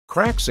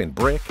cracks in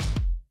brick,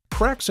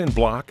 cracks in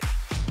block,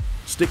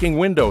 sticking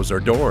windows or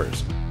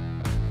doors.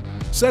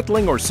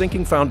 Settling or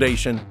sinking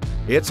foundation,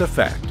 it's a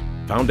fact.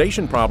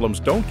 Foundation problems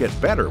don't get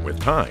better with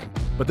time,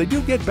 but they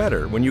do get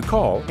better when you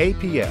call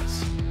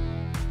APS.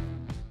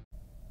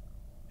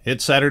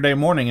 It's Saturday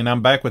morning and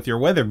I'm back with your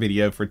weather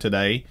video for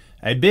today.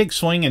 A big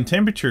swing in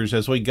temperatures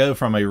as we go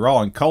from a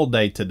raw and cold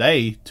day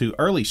today to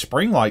early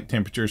spring-like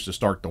temperatures to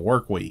start the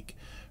work week.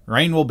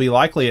 Rain will be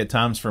likely at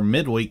times from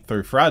midweek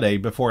through Friday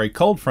before a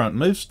cold front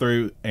moves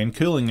through and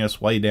cooling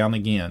us way down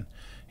again.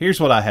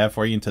 Here's what I have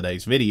for you in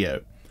today's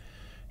video.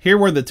 Here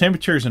were the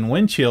temperatures and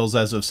wind chills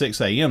as of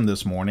 6 a.m.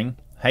 this morning.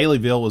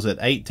 Haleyville was at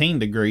 18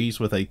 degrees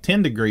with a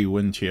 10-degree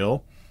wind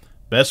chill.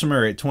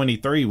 Bessemer at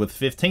 23 with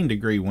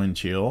 15-degree wind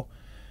chill.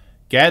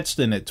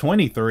 Gadsden at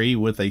 23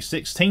 with a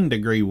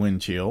 16-degree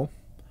wind chill.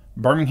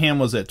 Birmingham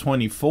was at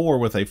 24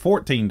 with a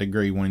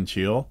 14-degree wind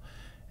chill.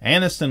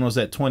 Anniston was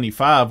at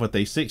 25 with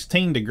a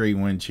 16-degree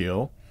wind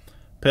chill.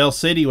 Pell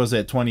City was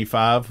at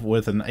 25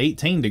 with an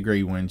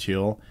 18-degree wind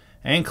chill.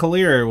 And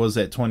Calera was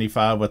at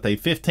 25 with a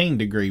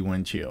 15-degree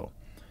wind chill.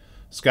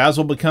 Skies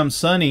will become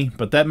sunny,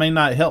 but that may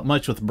not help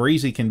much with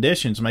breezy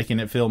conditions, making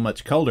it feel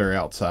much colder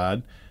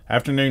outside.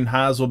 Afternoon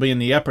highs will be in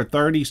the upper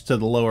 30s to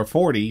the lower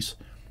 40s,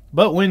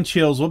 but wind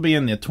chills will be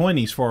in the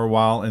 20s for a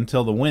while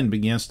until the wind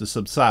begins to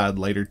subside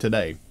later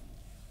today.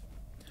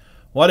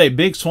 What a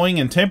big swing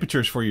in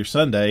temperatures for your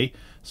Sunday.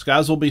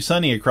 Skies will be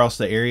sunny across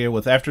the area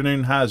with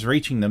afternoon highs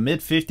reaching the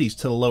mid-50s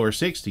to the lower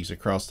 60s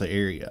across the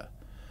area.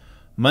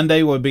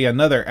 Monday will be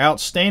another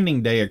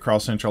outstanding day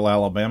across central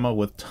Alabama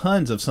with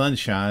tons of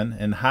sunshine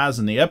and highs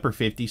in the upper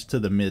 50s to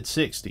the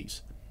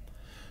mid-60s.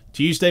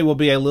 Tuesday will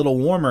be a little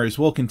warmer as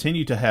we'll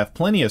continue to have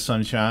plenty of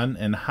sunshine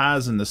and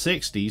highs in the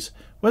 60s,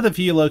 with a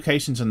few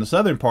locations in the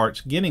southern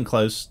parts getting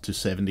close to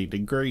 70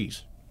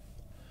 degrees.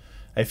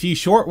 A few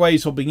short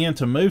waves will begin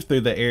to move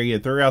through the area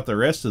throughout the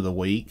rest of the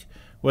week,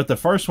 with the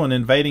first one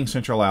invading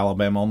central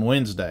Alabama on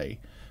Wednesday.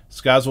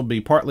 Skies will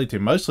be partly to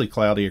mostly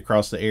cloudy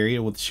across the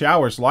area, with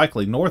showers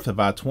likely north of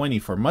I-20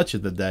 for much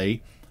of the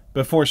day,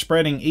 before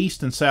spreading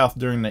east and south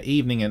during the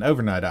evening and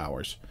overnight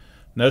hours.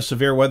 No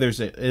severe weather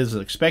is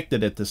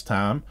expected at this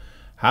time.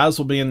 Highs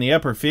will be in the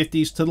upper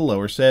 50s to the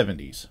lower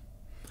 70s.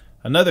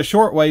 Another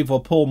short wave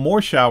will pull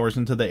more showers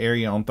into the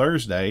area on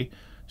Thursday.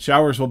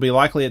 Showers will be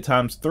likely at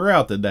times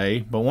throughout the day,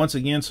 but once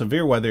again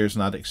severe weather is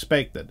not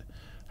expected.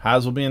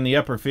 Highs will be in the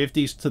upper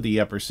 50s to the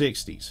upper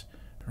 60s.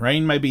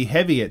 Rain may be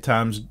heavy at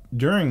times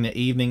during the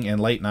evening and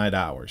late night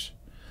hours.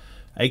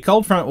 A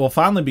cold front will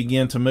finally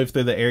begin to move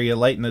through the area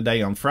late in the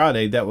day on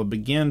Friday that will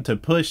begin to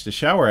push the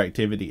shower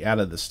activity out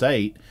of the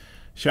state.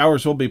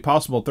 Showers will be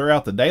possible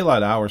throughout the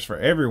daylight hours for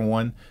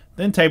everyone,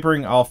 then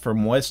tapering off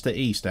from west to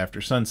east after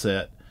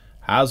sunset.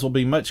 Highs will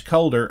be much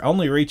colder,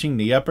 only reaching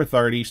the upper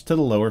 30s to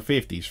the lower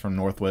 50s from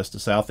northwest to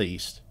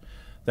southeast.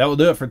 That will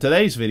do it for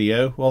today's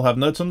video. We'll have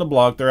notes on the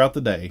blog throughout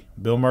the day.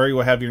 Bill Murray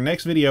will have your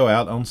next video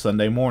out on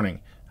Sunday morning.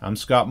 I'm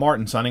Scott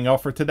Martin signing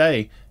off for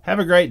today. Have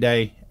a great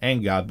day,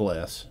 and God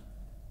bless.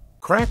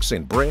 Cracks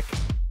in brick,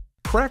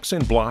 cracks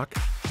in block,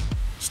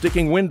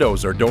 sticking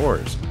windows or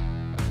doors.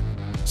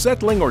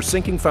 Settling or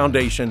sinking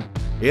foundation,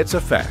 it's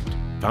a fact.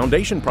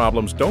 Foundation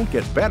problems don't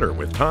get better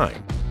with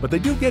time, but they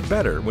do get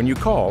better when you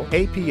call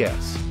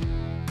APS.